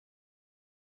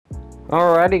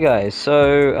Alrighty guys,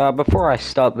 so before I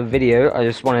start the video, I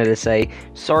just wanted to say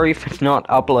sorry for not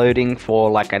uploading for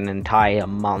like an entire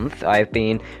month. I've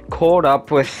been caught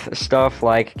up with stuff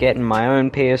like getting my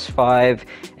own PS5,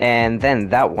 and then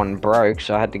that one broke,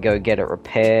 so I had to go get it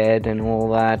repaired and all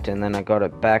that, and then I got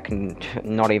it back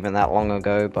not even that long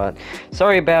ago, but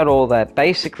sorry about all that.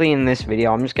 Basically in this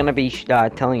video, I'm just going to be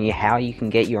telling you how you can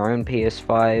get your own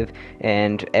PS5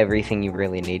 and everything you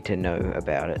really need to know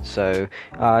about it. So,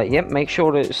 yep, make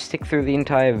sure to stick through the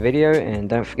entire video and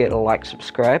don't forget to like,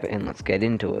 subscribe, and let's get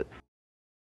into it.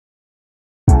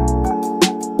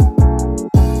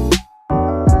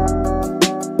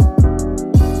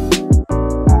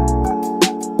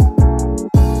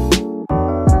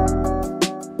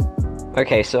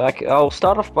 Okay, so I'll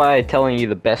start off by telling you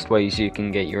the best ways you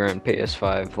can get your own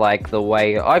PS5, like the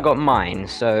way I got mine.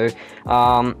 So,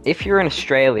 if you're in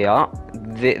Australia,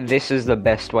 this is the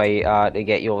best way to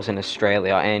get yours in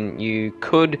Australia, and you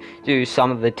could do some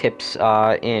of the tips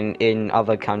in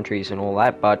other countries and all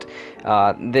that, but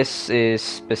this is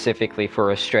specifically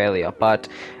for Australia. But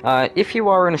if you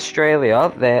are in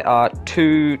Australia, there are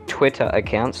two Twitter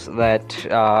accounts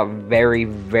that are very,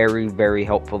 very, very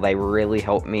helpful. They really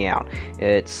help me out.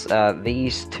 It's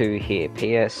these two here,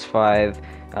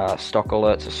 PS5 Stock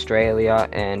Alerts Australia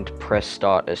and Press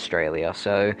Start Australia.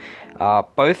 So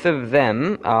both of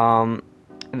them,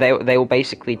 they will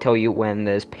basically tell you when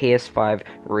there's PS5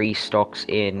 restocks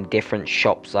in different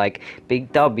shops like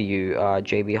Big W,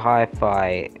 JB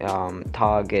Hi-Fi,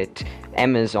 Target,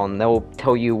 Amazon. They'll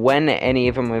tell you when any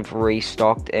of them have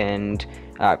restocked, and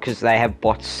because they have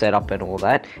bots set up and all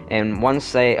that. And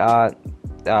once they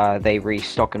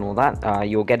restock and all that,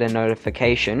 you'll get a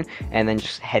notification, and then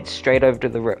just head straight over to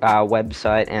the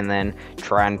website and then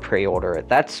try and pre-order it.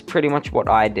 That's pretty much what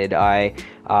I did. I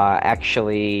went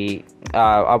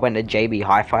to JB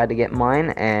Hi-Fi to get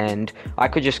mine, and I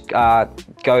could just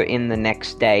go in the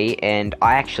next day, and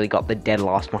I actually got the dead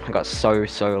last one. I got so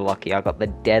lucky. I got the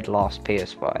dead last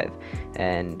PS5,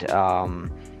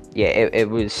 and yeah, it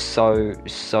was so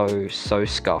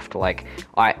scuffed. Like,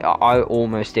 I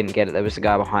almost didn't get it. There was a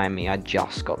guy behind me. I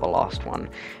just got the last one.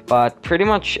 But pretty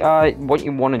much what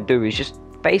you want to do is just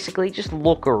basically just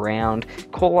look around,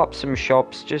 call up some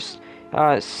shops, just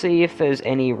see if there's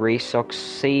any restocks,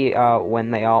 see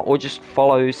when they are, or just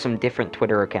follow some different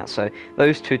Twitter accounts. So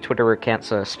those two Twitter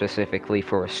accounts are specifically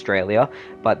for Australia,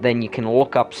 but then you can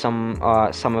look up some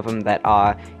of them that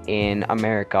are in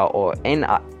America or in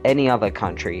any other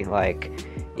country. Like,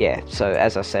 yeah, so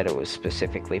as I said, it was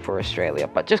specifically for Australia,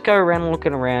 but just go around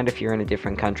looking around if you're in a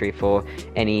different country for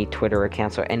any Twitter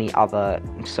accounts or any other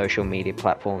social media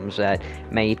platforms that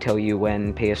may tell you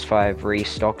when PS5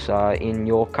 restocks are in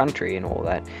your country and all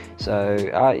that. So,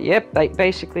 yep,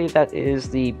 basically that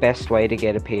is the best way to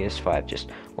get a PS5. Just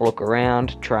look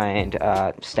around, try and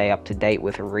stay up to date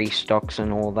with restocks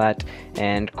and all that,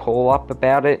 and call up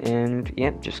about it, and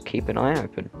yep, just keep an eye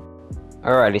open.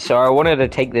 Alrighty, so I wanted to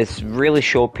take this really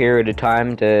short period of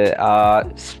time to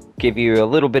give you a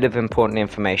little bit of important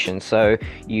information. So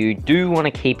you do want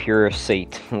to keep your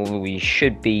receipt. Well, we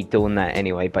should be doing that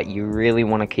anyway, but you really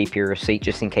want to keep your receipt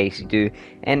just in case you do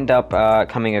end up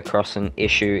coming across an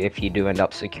issue if you do end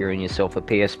up securing yourself a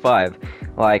PS5.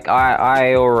 Like,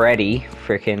 I already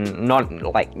freaking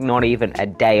not even a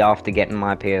day after getting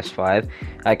my PS5,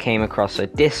 I came across a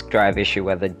disk drive issue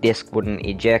where the disk wouldn't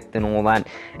eject and all that,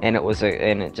 and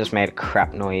it just made a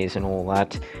crap noise and all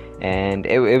that. And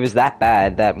it was that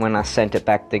bad that when I sent it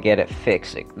back to get it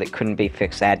fixed, it couldn't be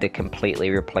fixed. I had to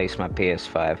completely replace my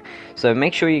PS5. So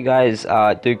make sure you guys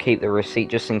do keep the receipt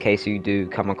just in case you do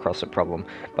come across a problem.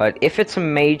 But if it's a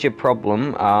major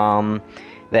problem,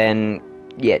 then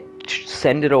yeah,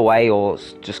 send it away, or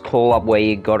just call up where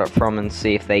you got it from and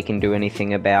see if they can do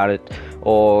anything about it.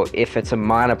 Or if it's a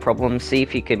minor problem, see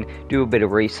if you can do a bit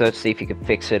of research, see if you can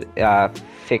fix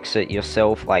it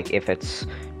yourself. Like, if it's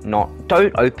not,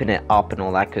 don't open it up and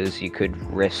all that, because you could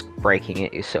risk breaking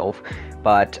it yourself.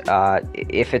 But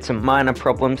if it's a minor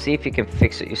problem, see if you can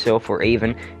fix it yourself, or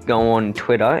even go on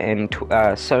Twitter. And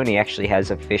Sony actually has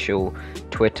official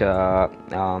Twitter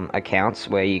accounts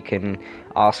where you can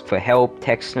ask for help,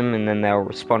 text them, and then they'll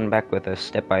respond back with a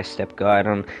step-by-step guide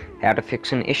on how to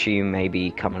fix an issue you may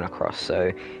be coming across.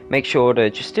 So make sure to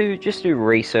just do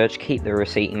research, keep the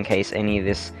receipt in case any of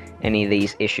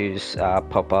these issues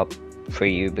pop up for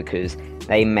you, because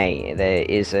there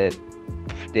is a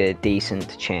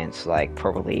decent chance, like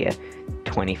probably a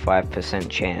 25%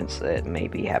 chance, that may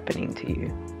be happening to you.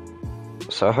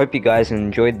 So I hope you guys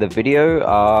enjoyed the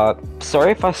video.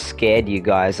 Sorry if I scared you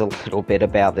guys a little bit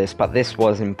about this, but this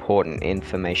was important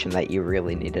information that you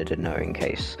really needed to know in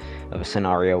case of a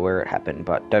scenario where it happened.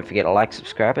 But don't forget to like,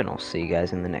 subscribe, and I'll see you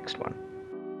guys in the next one.